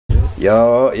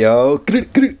Yo.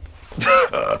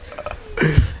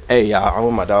 Hey, y'all, I'm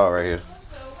with my dog right here.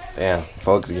 Damn,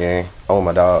 focus again. I'm with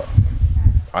my dog.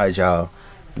 Alright, y'all.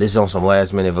 This is on some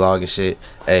last minute vlog and shit.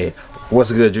 Hey,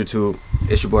 what's good, YouTube?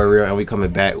 It's your boy Real, and we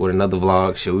coming back with another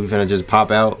vlog. Shit, we finna just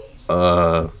pop out.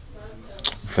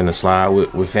 Finna slide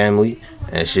with family.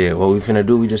 And shit, what we finna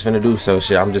do, we just finna do. So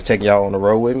shit, I'm just taking y'all on the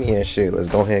road with me and shit. Let's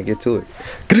go ahead and get to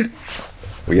it.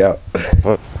 We out.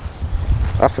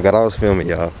 I forgot I was filming,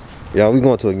 y'all. Y'all, we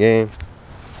going to a game.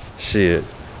 Shit.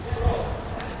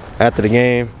 After the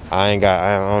game, I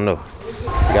don't know.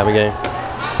 You got me game?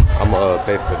 I'm gonna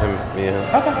pay for him, me and him.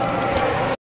 Okay.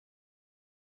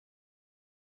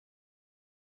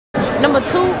 Number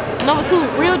two,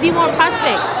 real D1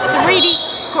 prospect, Sariti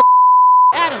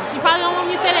Adams. You probably don't want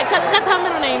me to say that. Cut her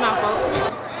middle name out, folks.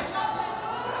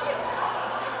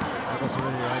 I got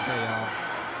Sariti right there, y'all.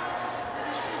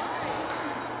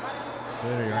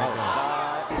 Sariti right there.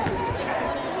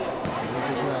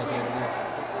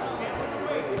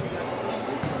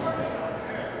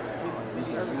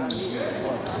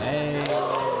 Hey.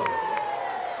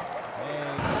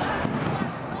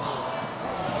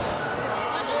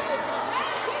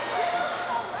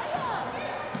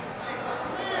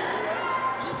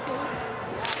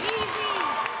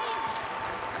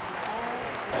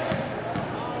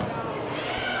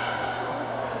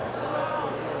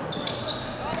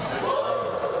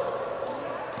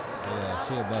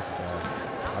 She a bucket, y'all.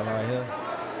 Right here,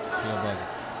 she a bucket.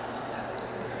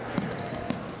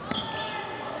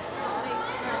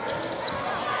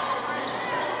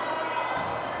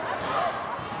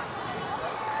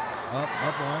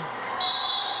 Up one.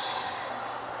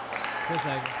 2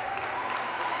 seconds.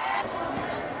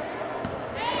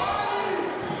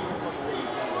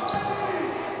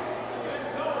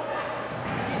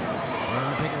 Running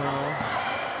the pick and roll.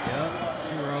 Yep,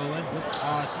 she rolling.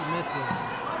 Oh, she missed it.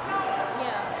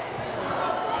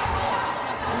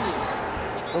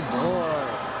 Good boy.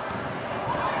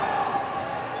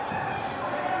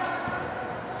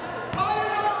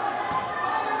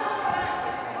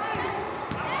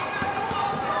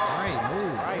 Alright,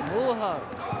 move her.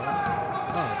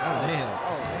 Oh, damn.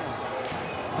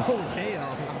 Oh, damn.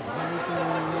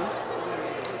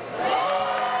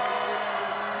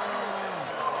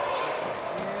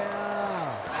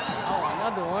 Yeah. Oh,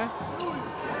 another one.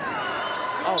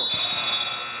 Oh.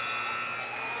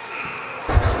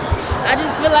 I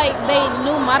just feel like they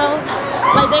new motto,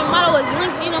 like their motto is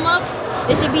links eat them up.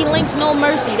 It should be links no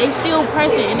mercy. They still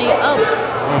pressing and they up.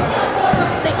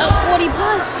 They up 40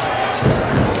 plus.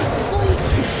 40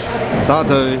 plus. Talk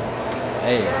to me.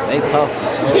 Hey, they tough.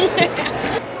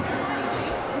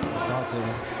 Talk to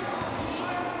me.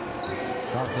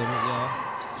 Talk to me, yeah.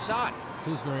 Shot.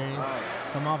 2 screens.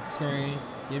 Come off the screen.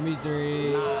 Give me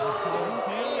 3. I'm trying to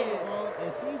tell you, bro.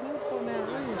 And she hoop on that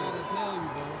rim. I'm trying to tell you,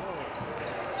 bro.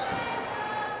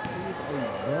 She's a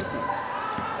bucket.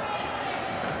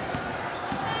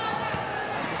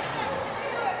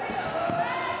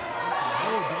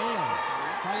 Oh, damn.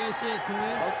 Talk your shit,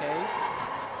 twin. Okay.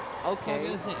 Talk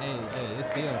your shit. Hey, it's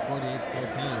still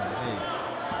 48-13. Hey.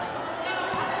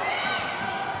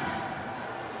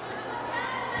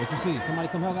 What you see? Somebody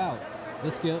come help out.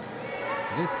 This skip.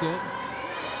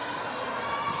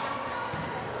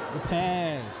 The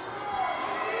pass.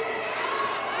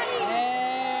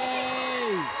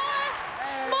 Hey!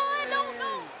 Boy, no.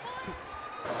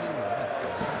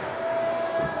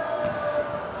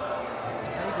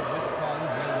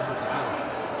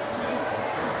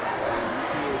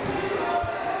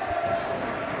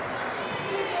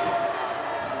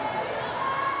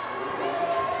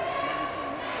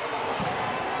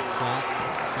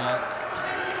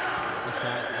 Good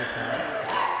shots.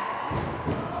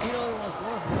 She the only one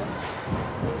scoring for them.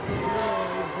 She the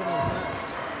only one putting on shot.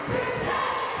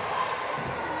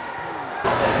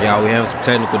 Yeah, we have some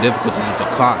technical difficulties with the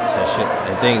clocks and shit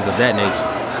and things of that nature.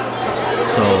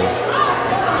 So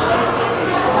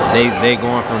they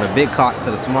going from the big clock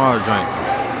to the small joint.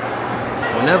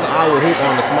 Whenever I would hoop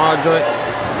on the small joint,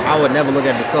 I would never look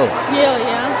at the score.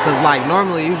 Yeah. Cause like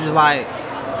normally you just like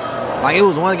it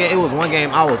was one game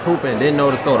I was hooping, didn't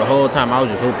know the score the whole time. I was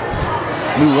just hooping.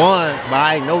 We won, but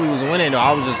I didn't know we was winning though.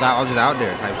 I was just out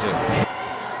there type shit.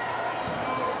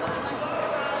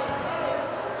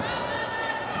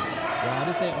 Y'all,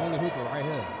 this they only hooper right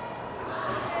here.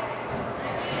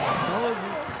 I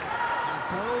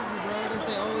told you, bro. This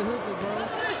they only hooper, bro.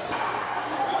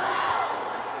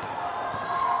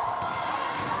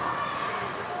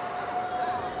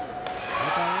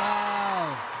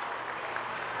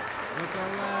 Look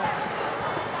alive.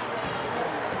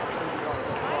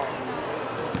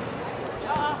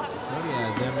 Shorty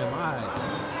ass damn near my height.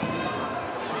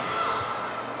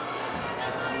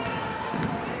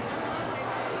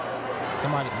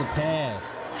 Somebody, the pass.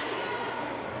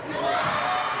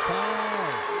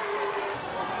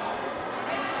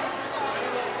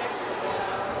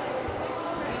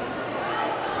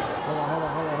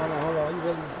 Hold on. You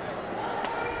really?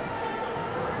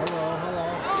 Hold on.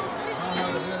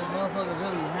 Motherfuckers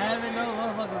really having no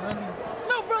motherfuckers really.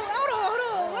 No, bro, hold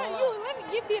on. Let me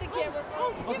give me the camera.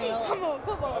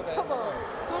 Come on.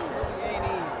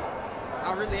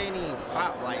 I really ain't even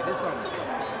pop like this.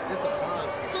 This a bomb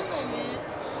shit.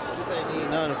 This ain't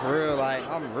even nothing for real. Like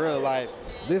I'm real like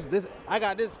this. I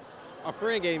got this. A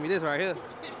friend gave me this right here.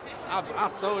 I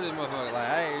stole this motherfucker. Like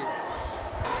I ain't.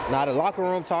 Now the locker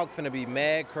room talk finna be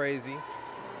mad crazy.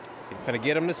 Finna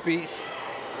get them the speech.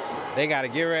 They gotta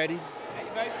get ready. Hey,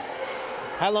 baby.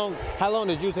 How long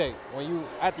did you take when you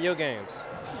after your games?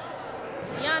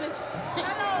 To be honest,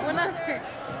 when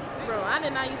I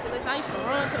did not used to listen. I used to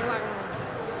run to the locker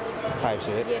room. Type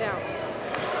shit. Get out.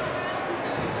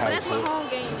 But that's my home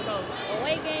games though.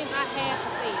 Away games I had to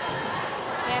stay.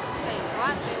 So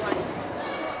I say like,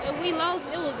 if we lost,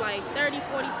 it was like 30,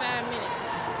 45 minutes.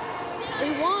 We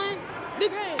won the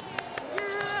game.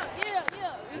 Yeah.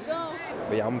 We go.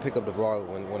 But yeah, I'm gonna pick up the vlog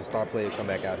when star player come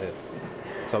back out here,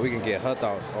 so we can get her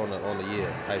thoughts on the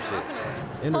year type shit.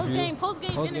 Post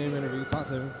game interview. Talk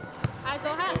to me. Alright, so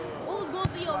what was going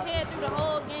through your head through the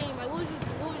whole game? Like, what was you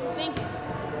thinking?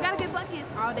 Gotta get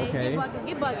buckets all day. Okay.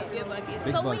 Get buckets. Big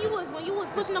So buckets. when you was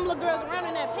pushing them little girls around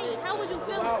in that paint, how was you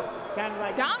feeling?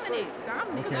 Dominant.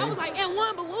 Because Okay. I was like and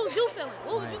one, but what was you feeling?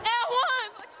 What was Right. you and one?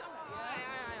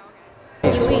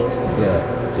 Elite.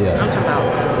 Yeah. I'm talking about.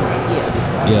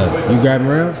 Yeah. You grab him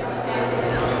around?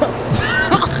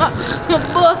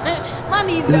 Boy, my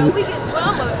knees down. We get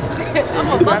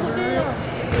I'm a buckle down.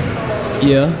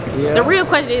 Yeah. The real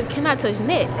question is, can I touch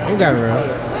net? I'm grabbing around.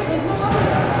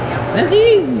 That's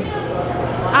easy.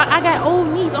 I got old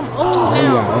knees. I'm old Oh, you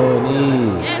now. got old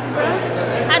knees. Yes, bro.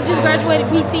 I just graduated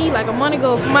PT like a month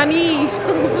ago for my knees.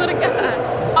 I swear to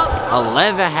God.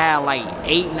 11 had like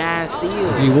 8, 9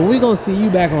 steals. Gee, when we gonna see you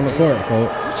back on the court,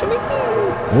 folks? What you mean?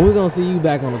 When we gonna see you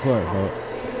back on the court, folks?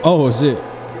 Oh shit.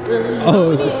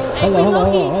 Oh shit. Hold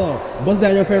on. What's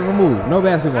that your favorite move? No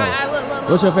basketball. Look.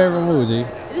 What's your favorite move, G?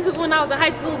 This is when I was in high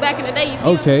school back in the day. You feel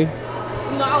Okay. me?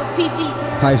 You know, I was PG.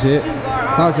 Type shit. Shooting guard,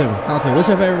 all Talk to that. me. What's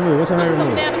your favorite move?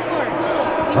 Coming down the court.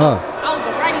 Good. You know, I was a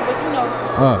righty, but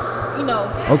you know,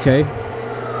 Okay.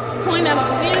 point at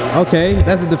him. Okay.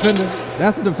 That's a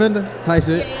defender. Type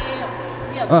shit.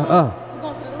 Yeah. Uh. We're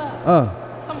going to the left.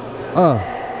 Come on.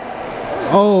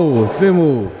 Oh, spin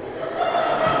move.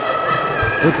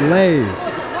 With the leg. Going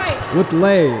to the right. With the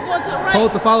leg. Going to the right.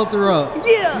 Hold the follow through up.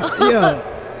 Yeah. Yeah.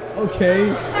 Okay.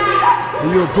 Do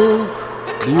you approve?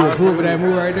 Do you approve of that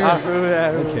move right there? I approve of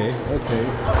that move. Okay.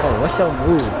 Oh, what's your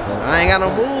move? I ain't got no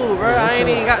move, bro. I ain't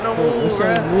even got no move, what's bro.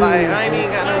 your move? Like I ain't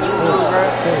even got no move, bro.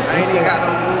 I ain't even got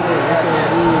no move. What's your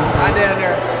move? I down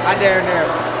there. I down there.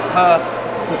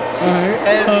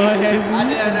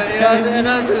 You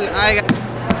know what I'm saying? I ain't got.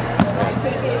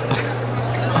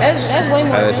 That's way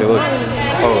more. That shit look.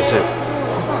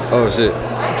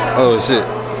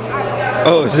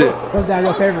 Oh shit. What's down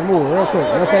your favorite move, real quick?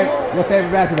 Your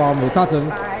favorite basketball move. Talk to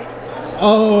me.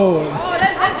 Oh,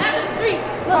 That's three.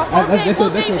 Look,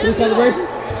 that's your three celebration.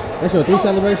 That's your three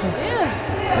celebration. Yeah.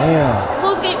 Damn.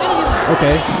 Post game interview.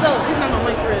 Okay. So it's not my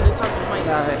mic for real. Just talking to the mic.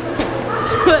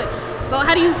 But so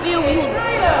how do you feel when you was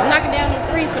knocking down the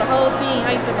threes for the whole team?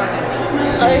 How you feel about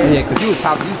that? Yeah, cause you was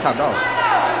top dog.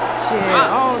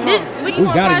 We We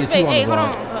gotta get you on the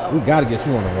vlog. We gotta get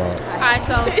you on the vlog. Alright,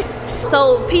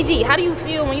 so PG, how do you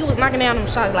feel when you was knocking down them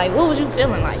shots? Like, what was you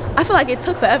feeling like? I feel like it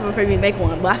took forever for me to make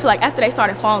one, but I feel like after they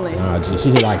started falling, Nah, G, she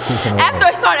hit like 6 in a row. after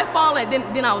it started falling,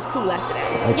 then I was cool after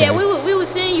that. Okay. Yeah, we was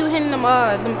seeing you hitting them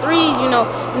threes, you know,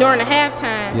 during the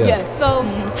halftime. Yeah. Yes. So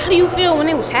how do you feel when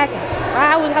they was hacking?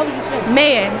 How was you feeling?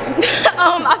 Man,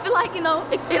 I feel like, you know,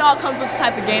 it all comes with the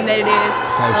type of game that it is.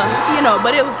 Type shit. You know,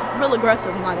 but it was real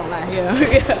aggressive, I'm not gonna lie.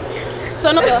 Yeah.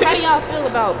 So no, how do y'all feel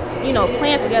about, you know,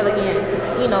 playing together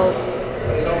again? You know,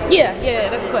 yeah,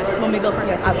 that's the question. Want me to go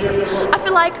first? I'll go first. I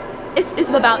feel like it's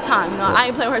about time. You know, I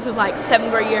ain't playing with her since like 7th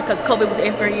grade year because COVID was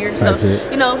 8th grade year. So Type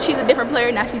shit. you know, she's a different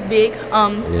player now. She's big.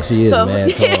 Yeah, she is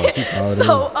mad tall. She taller than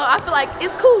So me. I feel like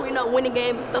it's cool. You know, winning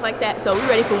games and stuff like that. So we're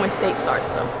ready for when state starts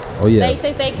though. Oh yeah.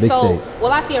 Stay. Big So state.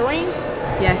 will I see a ring?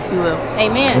 Yes, you will.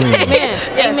 Amen. Amen.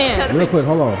 Amen. Real quick,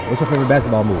 hold on. What's your favorite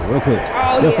basketball move? Real quick.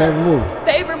 Your favorite move.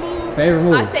 Favorite move? Favorite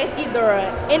move. I say it's either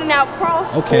an in and out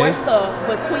cross Okay. or it's a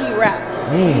between you wrap.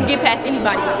 You can get past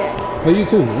anybody with that. For you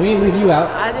too. We ain't leaving you out.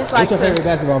 I just like What's your to- favorite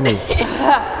basketball move?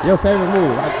 Your favorite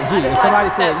move. Like, G, if just somebody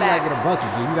like to said step you gotta back. get a bucket,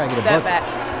 G, you gotta get a Step bucket.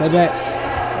 back. Step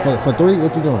back. For three,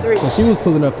 what you doing? Three. Cause she was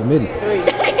pulling up for midi. 3.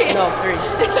 No, 3.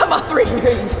 They talking about 3.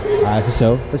 All right, for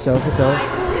sure.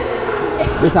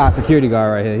 This our security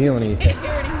guard right here. He don't even say.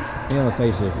 He don't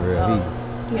say shit for real.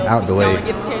 He out the way.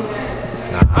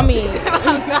 I mean,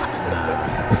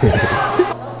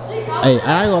 Hey,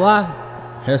 I ain't gonna lie.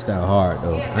 Hairstyle hard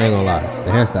though. I ain't gonna lie.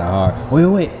 The hairstyle hard.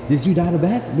 Wait. Did you dye the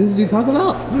back? This is what you talking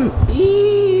about?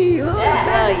 Eee, what was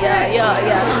that?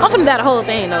 yeah. I'm finna dye the whole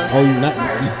thing though. Oh, you not?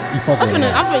 You fucking with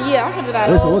that? I'm finna dye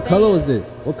the Wait, so whole what thing. color was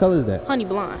this? What color is that? Honey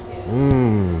blonde.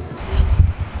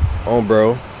 Oh,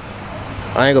 bro.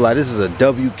 I ain't gonna lie, this is a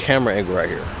W camera angle right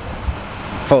here.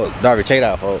 Folks, Darby, check it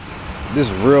out, folks. This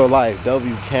is real life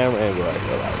W camera angle right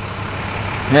here. Like,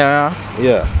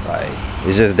 yeah, like,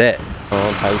 it's just that.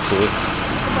 Type shit.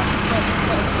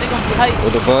 They gonna be hype.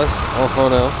 With the bus on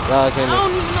phone now. Y'all can't I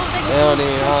don't even know if they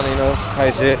I don't even know.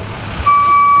 Type shit.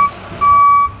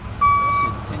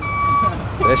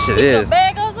 That shit is.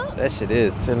 bag goes up. That shit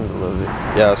is tinted a little bit.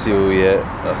 Y'all see where we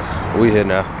at. We here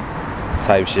now.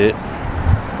 Type shit.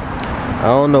 I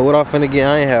don't know what I'm finna get.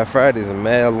 I ain't had Fridays in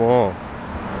mad long.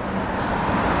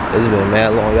 It's been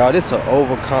mad long. Y'all, this is an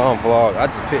over calm vlog. I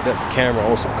just picked up the camera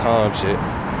on some calm shit.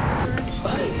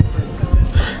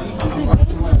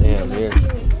 Damn, yeah.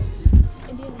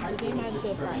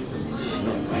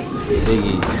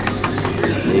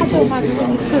 Biggies.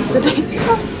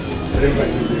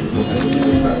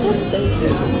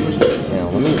 Damn,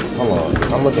 hold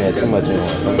on. I'm looking at too much in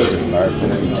one. Somebody just start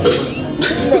putting As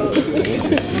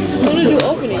soon as you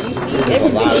open it, you see There's a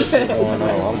lot of shit going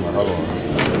on. Hold on.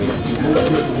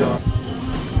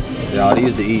 Y'all,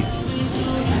 these the eats.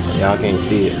 Y'all can't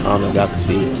see it. I don't know if y'all can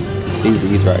see it. These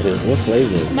the eats right here. What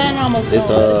flavor? Man, almost It's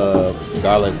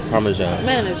garlic parmesan.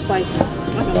 Man, it's spicy. I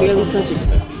can barely touch it.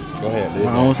 Go ahead, dude.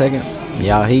 Hold on 1 second.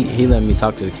 Y'all, he let me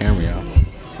talk to the camera, y'all.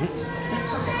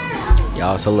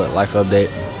 Y'all, so look, life update.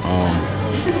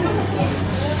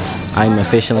 I'm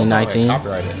officially 19. You know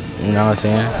what I'm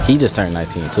saying? He just turned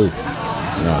 19 too. You know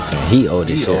what I'm saying? He old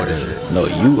as shit. No,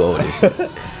 you old as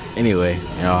shit. Anyway,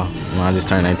 y'all, I just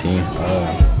turned 19.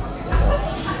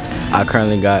 I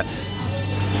currently got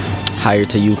hired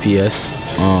to UPS.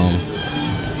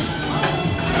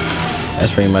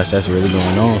 That's really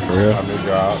going on for real.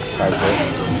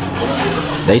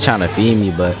 They trying to feed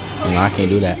me, but you know I can't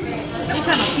do that. They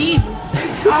trying to feed you.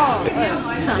 Oh,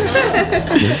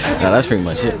 No, that's pretty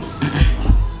much it.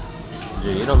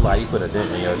 Yeah, you don't lie. You put a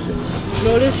dent in your shit.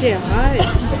 bro, this shit hot.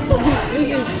 This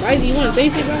is spicy. You wanna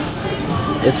taste it, bro?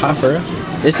 It's hot for real.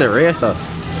 It's the red stuff.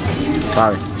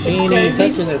 Sorry. She ain't even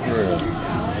touching it for real.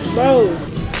 Bro.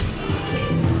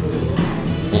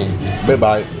 Big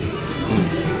bite.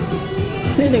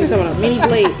 This nigga talking about a mini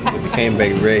plate. It became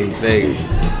baked red.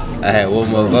 I had one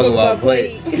motherfucker on my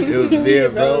plate. It was beer,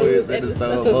 bro. It was in the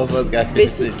stove. Both of us got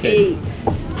fish and cakes.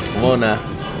 Come on now.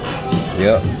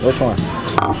 Yep. Which one?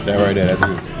 That right there, that's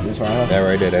you. This one, huh? That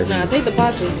right there, that's Nah, you. take the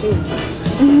pasta too.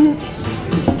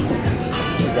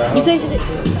 You tasted it?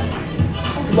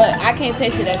 But I can't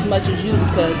taste it as much as you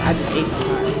because I just ate some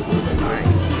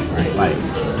hard.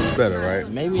 Like, better, right?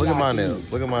 Maybe Look at not my you,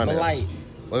 nails. Look at my but nails. like,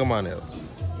 Look at my nails.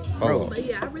 bro, Hold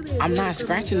on. I'm not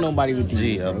scratching nobody with these.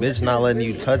 Gee, a bitch not letting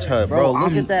you touch her. Bro, look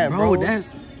I'm- at that, bro.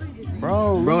 That's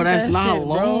Bro, look bro, at that's that not shit,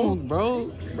 long,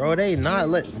 bro. Bro, they not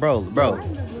let. Bro.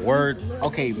 Word.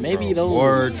 Okay, maybe Bro, those.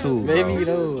 word two, Maybe bro.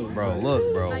 those. Bro,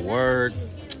 look, bro. Words.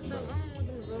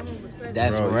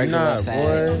 That's Bro, you regular not,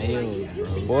 size boy. nails,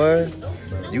 bro. Boy,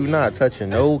 you not touching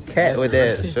no cat with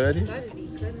that, shorty.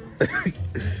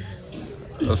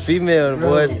 A female,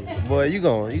 boy, they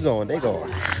gon'.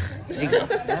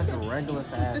 That's a regular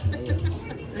size nail.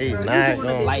 They not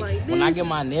gon'. Like when I get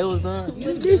my nails done,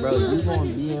 bro, you gonna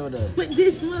be able to. With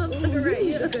this motherfucker right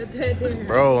here.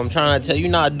 Bro, I'm trying to tell you,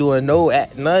 not doing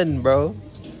nothing, bro.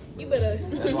 You better.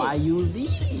 That's why I use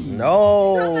these.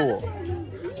 No.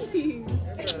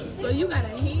 So you got a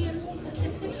hand?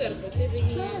 You got a specific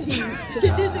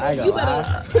hand? I ain't gonna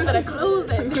lie. You better close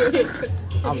that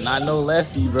thing. I'm not no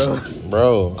lefty, bro.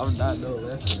 Bro. I'm not no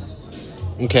lefty.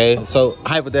 Okay, so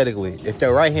hypothetically, if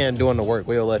your right hand doing the work,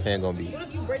 where your left hand gonna be? What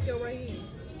if you break your right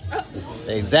hand?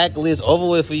 Exactly, it's over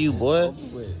with for you, boy.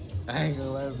 I ain't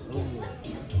gonna lie.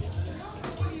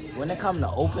 When it comes to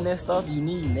opening stuff, you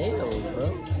need nails, bro.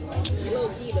 Low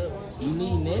key though. You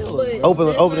need nails, But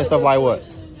bro. Opening stuff like what?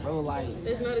 Bro, like,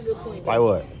 that's not a good point. Like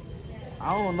what? I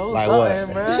don't know Like something,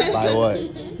 what? bro. Like what?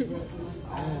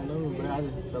 I don't know, bro. I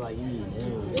just feel like you need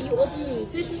nails. When you open your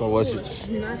tissue. So what's your?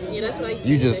 Yeah, that's what I used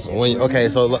You to just say. when okay,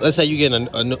 so let's say you get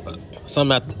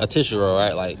a tissue roll,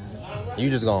 right? Like you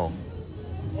just gone.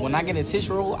 When I get a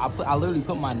tissue roll, I literally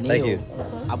put my nail. Thank you.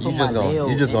 I put You just my gonna- nail.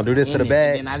 you just gonna do this to the in it,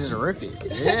 bag? and then I just rip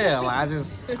it. Yeah, like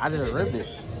I just rip it.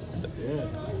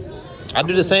 I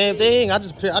do the same thing. I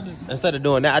just instead of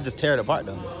doing that, I just tear it apart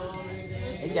though.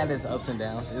 It got its ups and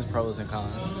downs, its pros and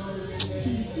cons.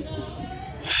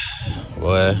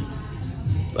 Boy,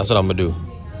 that's what I'm gonna do.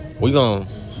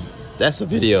 That's the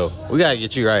video. We gotta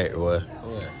get you right, boy.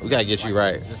 We gotta get you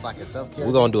right. Just like a self-care.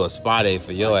 We're gonna do a spa day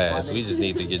for your ass. We just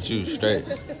need to get you straight.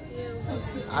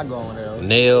 I go on there.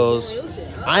 Nails.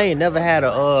 I ain't never had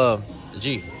a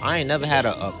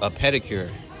pedicure.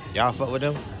 Y'all fuck with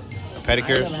them?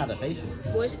 Pedicures? I never had a facial.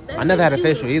 I never had a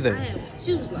facial either.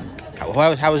 She was like,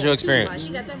 How was your experience she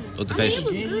got that with the I mean, facial?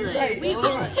 it was good. It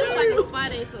was like a spa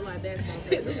day for like basketball.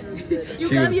 You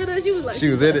She got was- me in there, she was like, She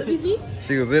was in let me see. it.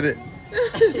 She was in it.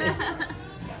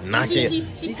 Knock it.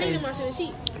 She painted my shit.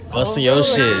 She Busting your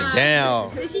shit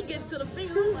down. Then she get to the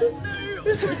finger. I'm like, damn.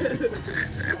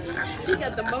 She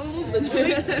got the bones, the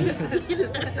joints.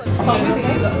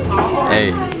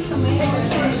 Hey,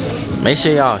 make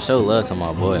sure y'all show love to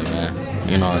my boy, man.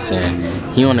 You know what I'm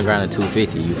saying? He on the ground at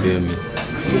 250, you feel me?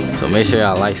 So make sure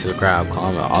y'all like, subscribe,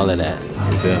 comment, all of that.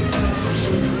 You feel me?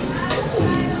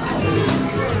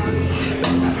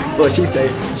 What she say?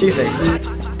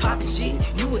 Poppin'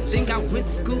 shit, you would think I went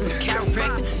to school for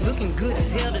chiropractic. Looking good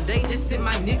as hell today, just sent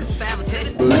my nigga 5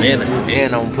 attached.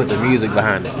 And I'm gonna put the music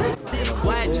behind it.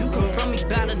 Why'd you come from me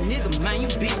about a nigga, man? You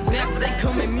bitch back, they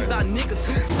come at me about nigga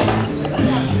too.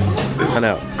 Find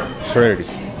out. Trinity.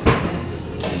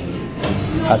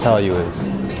 How tall you is?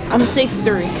 I'm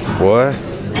 6'3". Boy.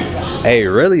 Hey,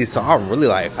 really? So I'm really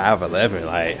like 5'11".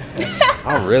 Like,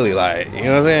 I'm really like, you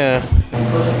know what I'm saying?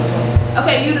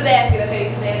 Okay, you the basket. Okay,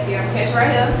 you the basket. I'm gonna catch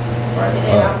right here. And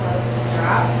then I'm gonna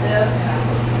drop step.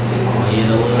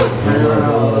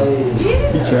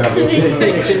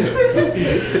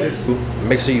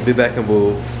 Make sure you be back and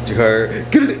boo. You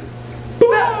heard? Get it.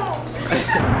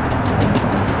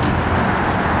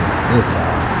 This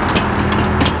guy.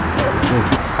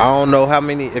 I don't know how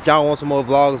many. If y'all want some more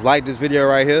vlogs like this video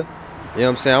right here, you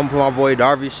know what I'm saying? I'm gonna put my boy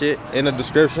Darby shit in the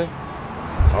description.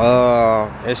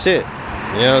 And shit.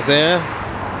 You know what I'm saying?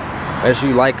 Make sure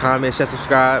you like, comment, share,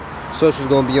 subscribe. Social's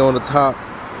gonna be on the top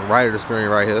right of the screen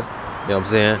right here. You know what I'm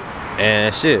saying?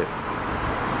 And shit. You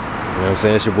know what I'm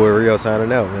saying? It's your boy Rio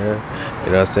signing out, man.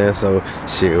 You know what I'm saying? So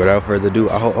shit, without further ado,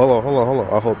 hold on.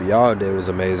 I hope y'all day was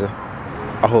amazing.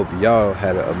 I hope y'all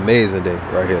had an amazing day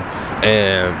right here.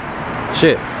 And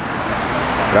shit.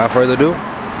 Without further ado,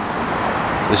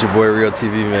 it's your boy Rio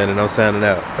TV, man, and I'm signing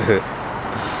out.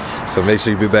 So make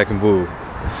sure you be back and boo.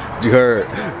 You heard?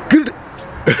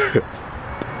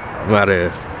 I'm out of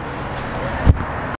here.